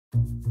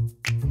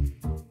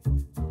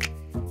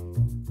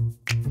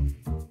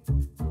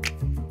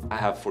I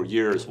have for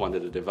years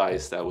wanted a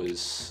device that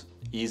was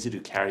easy to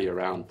carry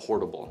around,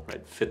 portable,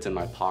 right? Fits in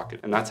my pocket,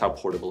 and that's how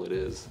portable it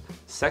is.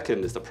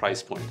 Second is the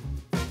price point.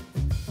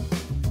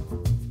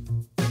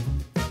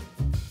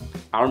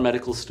 Our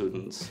medical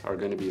students are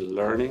going to be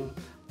learning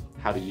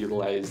how to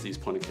utilize these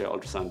point-of-care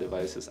ultrasound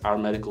devices. Our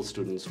medical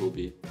students will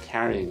be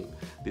carrying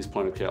these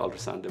point-of-care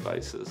ultrasound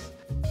devices.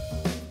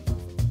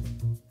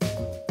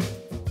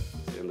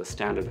 And the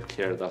standard of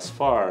care thus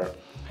far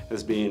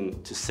has been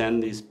to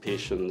send these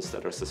patients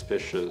that are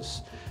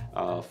suspicious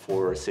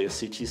for, say, a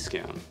CT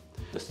scan.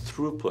 The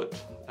throughput,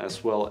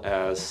 as well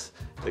as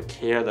the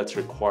care that's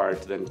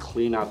required to then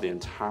clean out the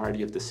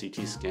entirety of the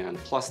CT scan,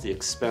 plus the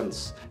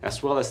expense,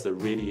 as well as the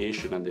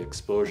radiation and the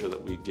exposure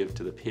that we give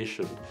to the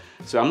patient.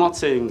 So I'm not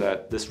saying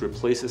that this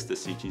replaces the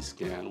CT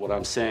scan. What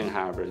I'm saying,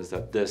 however, is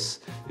that this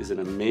is an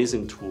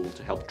amazing tool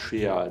to help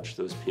triage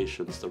those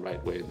patients the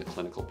right way in the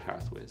clinical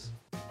pathways.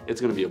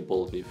 It's going to be a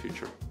bold new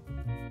future.